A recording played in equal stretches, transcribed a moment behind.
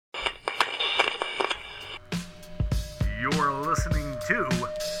listening to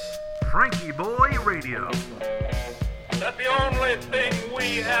FrankieBoi Radio. That the only thing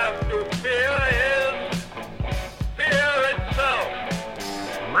we have to fear is fear itself.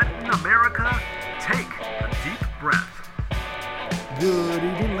 Letting America take a deep breath. Good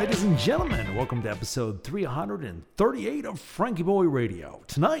evening, ladies and gentlemen. Welcome to episode 338 of FrankieBoi Radio.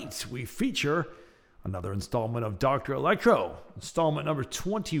 Tonight, we feature another installment of Dr. Electro, installment number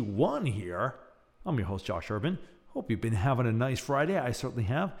 21 here. I'm your host, Josh Urban. Hope you've been having a nice Friday. I certainly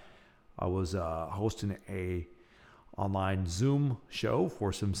have. I was hosting a online Zoom show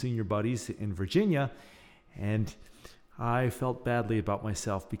for some senior buddies in Virginia, and I felt badly about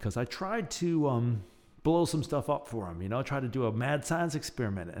myself because I tried to blow some stuff up for them. I tried to do a mad science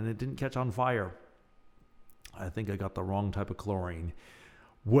experiment, and it didn't catch on fire. I think I got the wrong type of chlorine.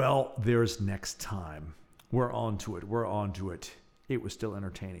 Well, there's next time. We're on to it. It was still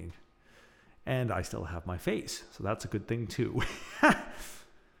entertaining. And I still have my face, so that's a good thing too.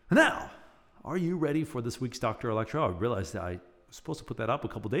 Now, are you ready for this week's Dr. Electro? I realized that I was supposed to put that up a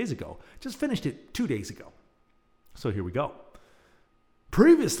couple days ago. Just finished it 2 days ago. So here we go.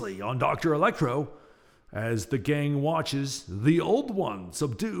 Previously on Dr. Electro, as the gang watches, the old one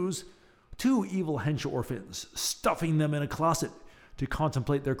subdues two evil hench orphans, stuffing them in a closet to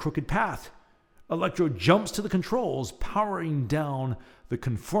contemplate their crooked path. Electro jumps to the controls, powering down the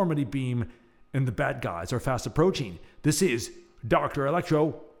conformity beam, and the bad guys are fast approaching. This is Dr.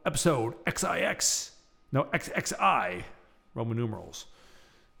 Electro, episode XXI, Roman numerals.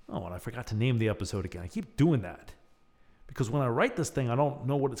 Oh, and I forgot to name the episode again. I keep doing that. Because when I write this thing, I don't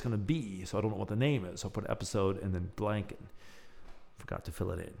know what it's going to be, so I don't know what the name is. So I put episode and then blank and forgot to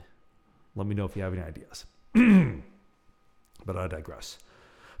fill it in. Let me know if you have any ideas. But I digress.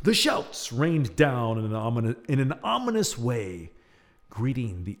 The shouts rained down in an ominous way,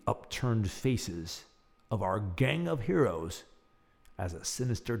 greeting the upturned faces of our gang of heroes as a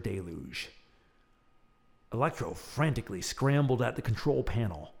sinister deluge. Electro frantically scrambled at the control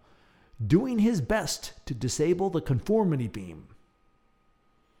panel, doing his best to disable the conformity beam.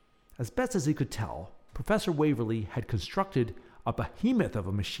 As best as he could tell, Professor Waverly had constructed a behemoth of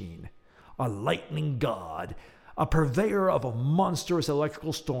a machine, a lightning god, a purveyor of a monstrous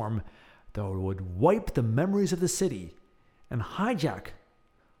electrical storm that would wipe the memories of the city and hijack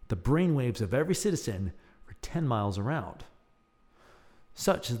the brainwaves of every citizen for 10 miles around.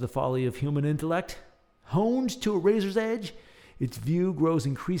 Such is the folly of human intellect. Honed to a razor's edge, its view grows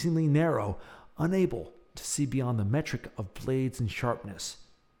increasingly narrow, unable to see beyond the metric of blades and sharpness.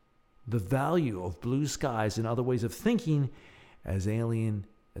 The value of blue skies and other ways of thinking as alien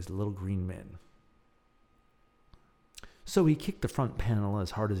as little green men. So he kicked the front panel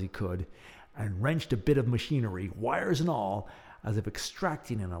as hard as he could and wrenched a bit of machinery, wires and all, as if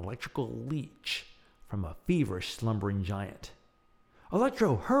extracting an electrical leech from a feverish slumbering giant.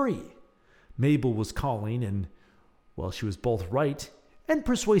 "Electro, hurry!" Mabel was calling, and, well, she was both right and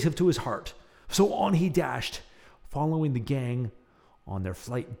persuasive to his heart. So on he dashed, following the gang on their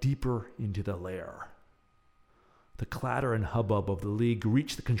flight deeper into the lair. The clatter and hubbub of the League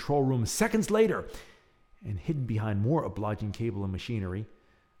reached the control room seconds later, and hidden behind more obliging cable and machinery,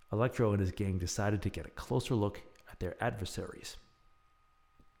 Electro and his gang decided to get a closer look at their adversaries.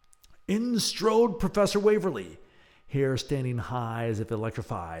 In strode Professor Waverly, hair standing high as if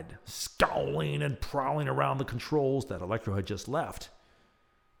electrified, scowling and prowling around the controls that Electro had just left.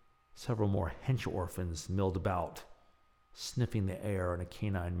 Several more hench orphans milled about, sniffing the air in a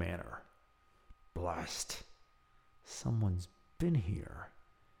canine manner. Blast. Someone's been here.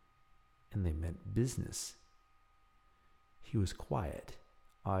 And they meant business. He was quiet,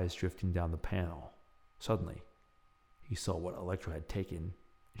 eyes drifting down the panel. Suddenly, he saw what Electro had taken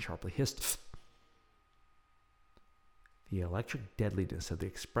and sharply hissed. The electric deadliness of the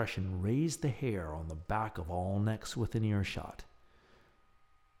expression raised the hair on the back of all necks within earshot.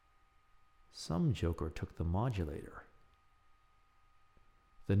 Some joker took the modulator.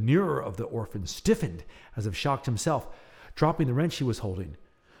 The nearer of the orphan stiffened as if shocked himself, dropping the wrench he was holding.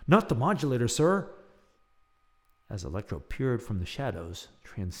 "Not the modulator, sir!" As Electro peered from the shadows,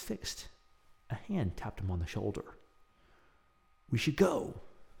 transfixed, a hand tapped him on the shoulder. "We should go."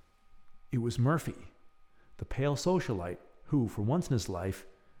 It was Murphy, the pale socialite who, for once in his life,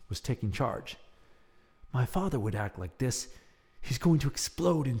 was taking charge. "My father would act like this. He's going to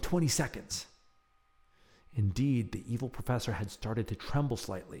explode in 20 seconds. Indeed, the evil professor had started to tremble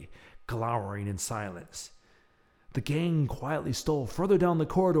slightly, glowering in silence. The gang quietly stole further down the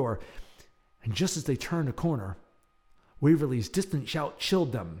corridor, and just as they turned a corner, Waverly's distant shout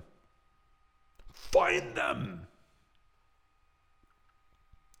chilled them. "Find them!"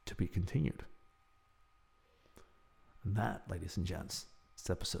 To be continued. And that, ladies and gents, is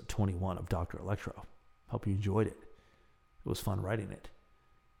episode 21 of Dr. Electro. Hope you enjoyed it. It was fun writing it.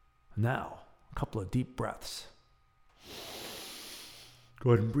 Now, a couple of deep breaths.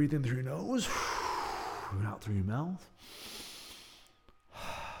 Go ahead and breathe in through your nose. Breathe out through your mouth.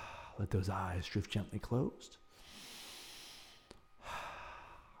 Let those eyes drift gently closed.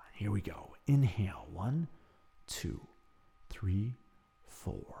 Here we go. Inhale. 1, 2, 3,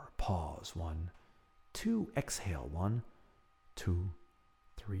 4. Pause. 1, 2. Exhale. 1, 2,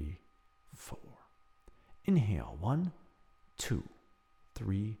 3, 4. Inhale. 1, 2,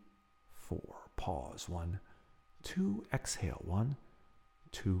 3, 4. Pause. 1, 2. Exhale. 1,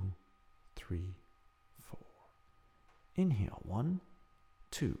 2, 3, 4. Inhale. 1,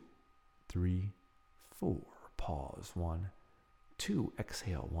 2, 3, 4. Pause. 1, 2.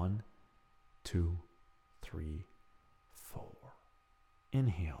 Exhale. 1, 2, 3, 4.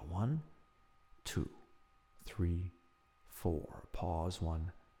 Inhale. 1, 2, 3, 4. Pause.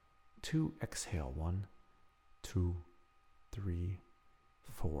 1, 2. Exhale. 1, 2, 3,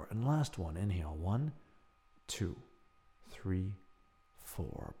 4. And last one. Inhale. 1, 2, 3,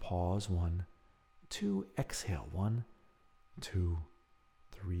 4. Pause. 1, 2. Exhale. 1, 2,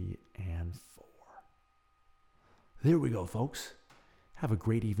 3, and 4. There we go, folks. Have a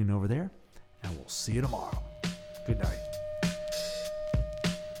great evening over there, and we'll see you tomorrow. Good night.